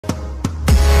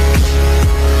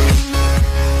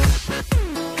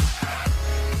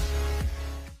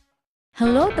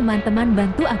Halo teman-teman,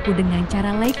 bantu aku dengan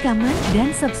cara like, comment,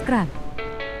 dan subscribe.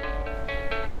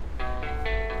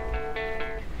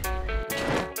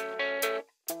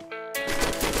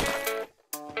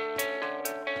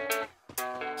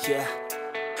 Yeah,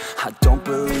 I don't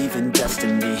believe in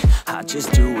destiny, I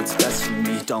just do what's best for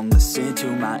me. Don't listen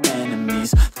to my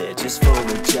enemies, they're just full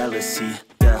of jealousy.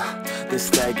 Yeah,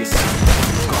 this legacy,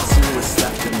 gonna see what's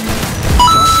left of me.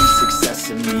 Gonna see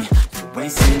success in me, you ain't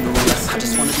seen the rest. I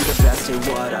just wanna be the best at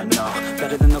what I know,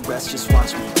 better than the rest, just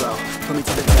watch me grow. Put me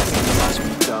to the test and watch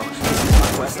me go. This is my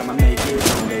quest, I'ma make it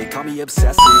one day. Call me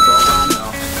obsessive, oh I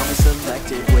know. Call me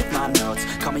selective with my notes,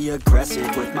 call me aggressive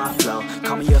with my flow,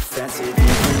 call me offensive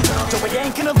even though so I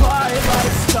ain't gonna lie,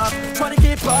 life's tough. Trying to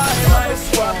get by, life's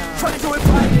rough. Trying to do it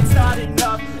right, it's not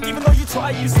enough. Even though you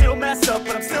try, you still mess up.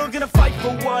 But I'm still gonna fight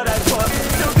for what I love.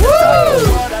 Still gonna die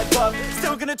for what I love.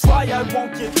 Still gonna try, I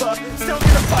won't give up. Still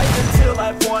gonna fight until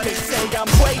I've won. They say I'm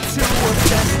way too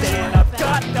obsessed and I've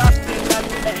got nothing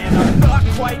left. And I'm not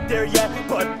quite there yet,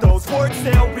 but those words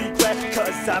they'll regret.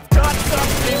 Cause I've got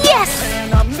something left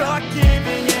and I'm not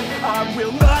giving in. I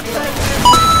will not let them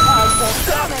win. I won't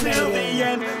stop till the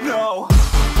end, no.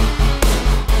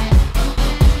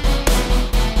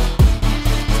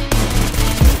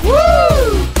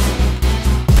 Woo!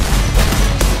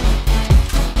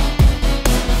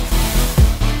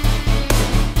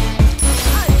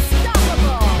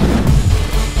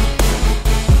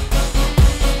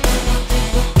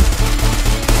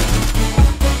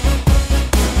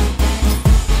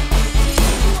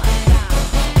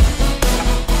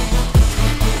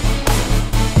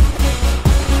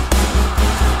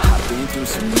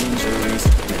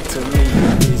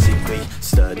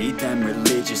 Studied them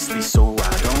religiously so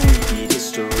I don't repeat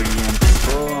history. And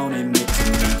people won't admit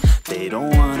to me they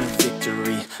don't want a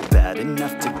victory bad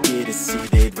enough to get a C.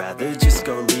 They'd rather just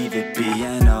go leave it be.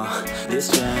 And oh, this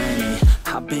journey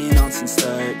I've been on since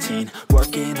 13,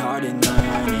 working hard and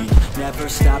learning, never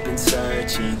stopping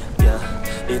searching. Yeah,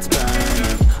 it's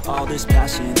burning, all this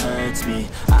passion hurts me.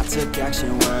 I took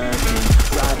action working,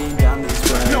 writing down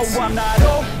these words. No, I'm not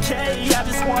okay, I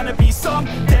just wanna be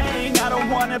something. I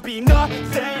don't wanna be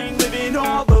nothing, living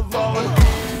all alone.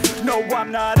 No,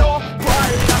 I'm not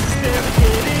alright, I'm just never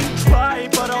getting right.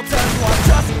 But I'll tell you I'm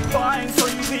just fine, so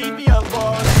you leave me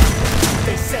alone.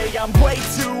 They say I'm way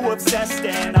too obsessed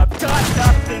and I've got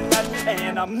nothing left.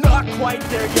 And I'm not quite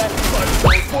there yet, but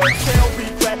those words they'll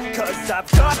regret. Cause I've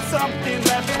got something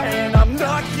left and I'm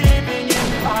not giving in.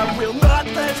 I will not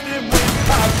let them win,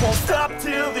 I won't stop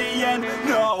till the end,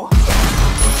 no.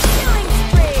 Killing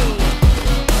spree!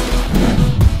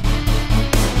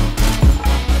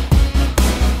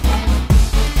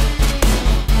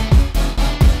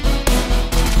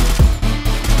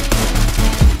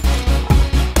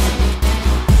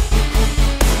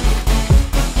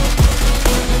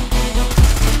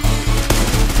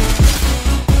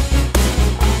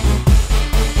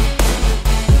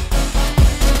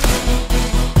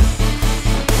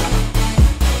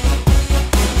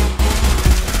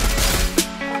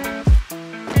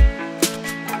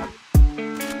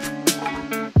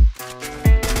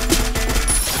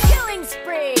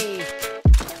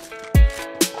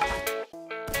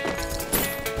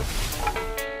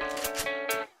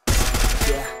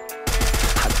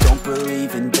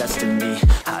 Believe in destiny,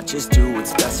 I just do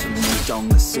what's best for me. Don't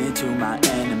listen to my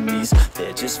enemies,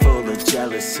 they're just full of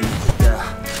jealousy. Yeah,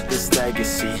 this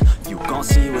legacy, you gon'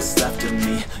 see what's left of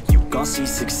me. You gon' see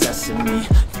success in me,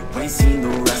 you ain't seen the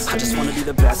rest of me. I just wanna be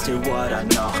the best at what I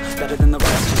know, better than the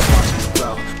rest, just watch me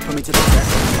grow. Put me to the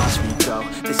test and watch me go.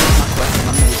 This is my quest and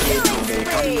I'ma make it one day.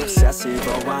 Call me obsessive,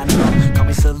 oh I know. Call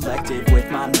me selective with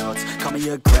my notes, call me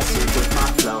aggressive with my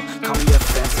flow, call me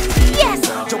offensive even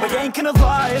though so I ain't gonna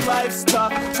lie, life's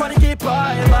tough. Trying to get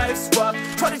by, life's rough.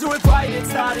 Trying to do it right,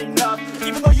 it's not enough.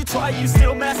 Even though you try, you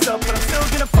still mess up. But I'm still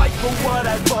gonna fight for what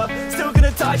I love. Still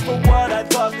gonna die for what I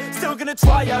love. Still gonna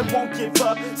try, I won't give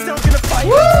up. Still gonna fight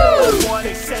until I won.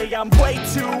 They say I'm way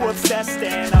too obsessed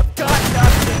and I've got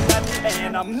nothing left.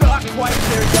 And I'm not quite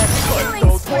there yet, but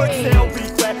those words they'll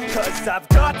regret. Cause I've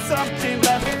got something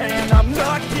left and I'm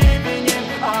not giving in.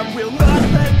 I will not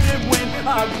let them win,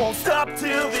 I won't stop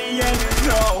till the end,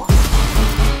 no.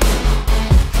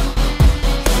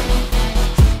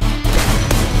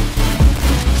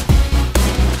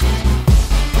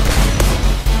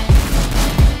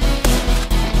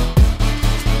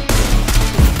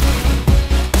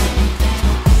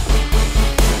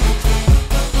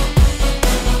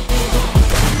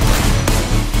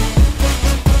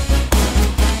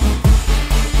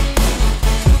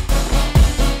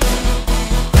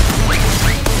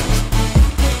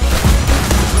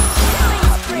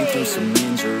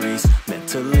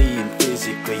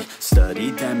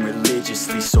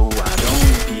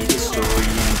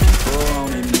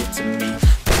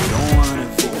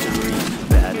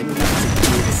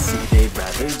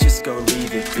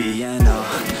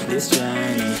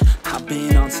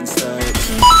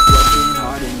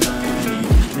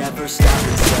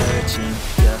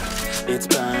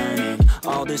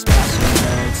 this passion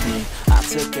hurts me. I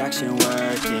took action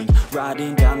working,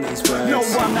 writing down these words. No,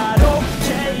 I'm not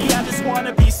okay, I just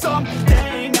wanna be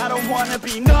something. I don't wanna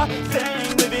be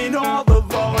nothing, living all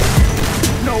alone.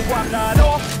 No, I'm not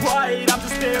alright, I'm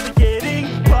just barely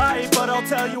getting by. But I'll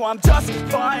tell you I'm just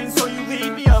fine, so you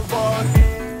leave me alone.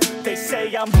 They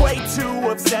say I'm way too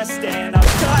obsessed and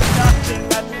I've got nothing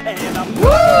left, and I'm not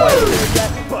quite there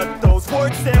yet, but those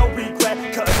words they'll regret,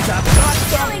 cause I've got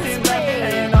something left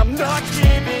and I'm not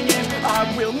giving in.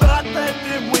 I will not let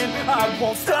them win, I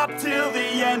won't stop till the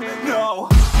end, no.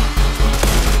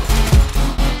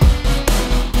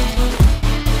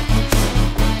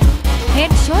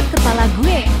 Headshot kepala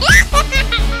gue.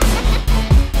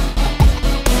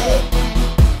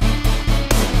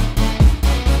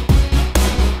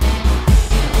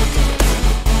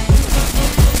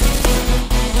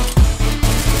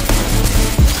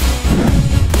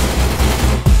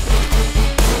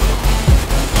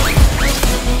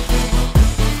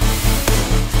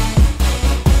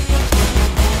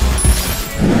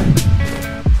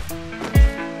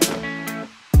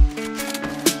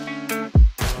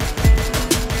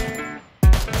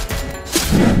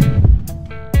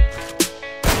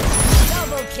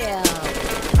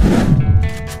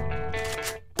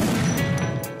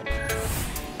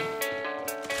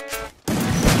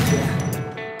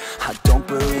 I don't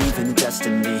believe in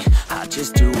destiny, I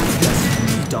just do what's best for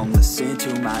me. Don't listen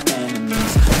to my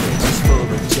enemies, they're just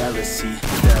full of jealousy.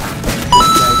 Yeah,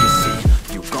 this legacy,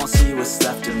 you gon' see what's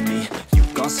left of me. You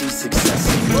gon' see success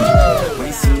in me, you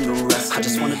ain't seen the rest of me. I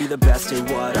just wanna be the best at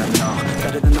what I know,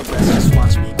 better than the rest, just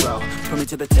watch me grow. Put me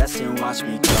to the test and watch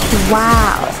me go.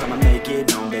 Wow. I'ma make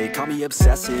it known, they call me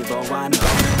obsessive, oh I know.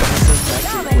 Got me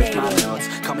selective with my notes,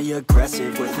 call me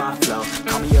aggressive with my flow.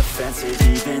 Call me offensive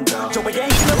even though Joe, I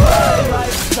ain't gonna lie,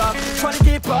 life's tough. Try to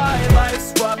get by,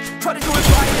 life's rough. Try to do it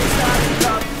right, it's not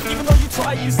enough. Even though you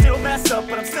try, you still mess up.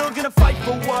 But I'm still gonna fight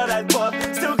for what I love.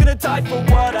 Still gonna die for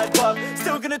what I love.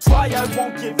 Still gonna try, I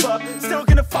won't give up. Still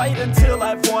gonna fight until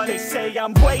I've won. They say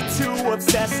I'm way too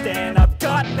obsessed and I've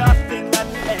got nothing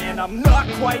left, and I'm not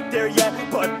quite there yet,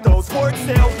 but those words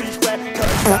they'll regret,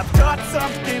 cause I've got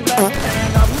something left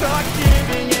and I'm not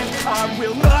giving in. I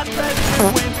will not let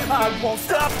them win, I won't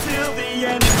stop till the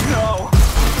end, no.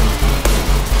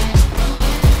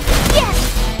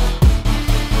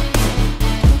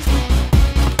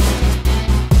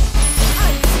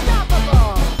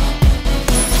 Unstoppable.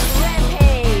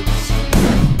 Rampage.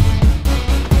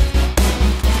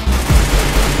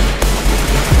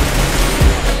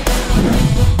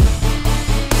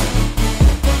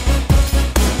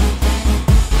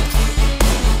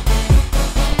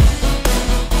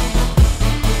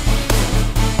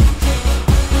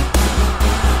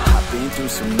 I've been through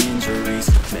some injuries,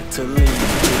 mentally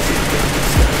and physically.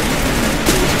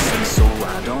 Studying so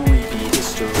I don't repeat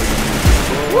history.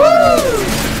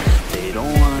 They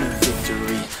don't want a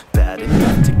victory, bad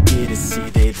enough to get a C.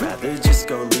 They'd rather just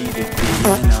go leave it be.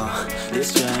 You know,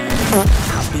 this journey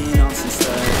I've been on since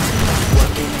 13,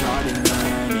 working hard and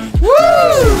learning.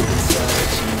 Never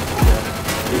searching,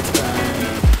 yeah, it's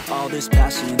burning. All this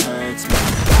passion hurts me.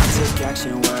 I took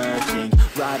action working,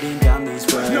 writing down these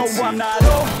words. No, I'm not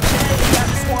okay, I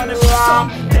just wanna be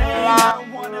something. I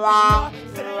don't wanna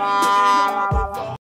be nothing.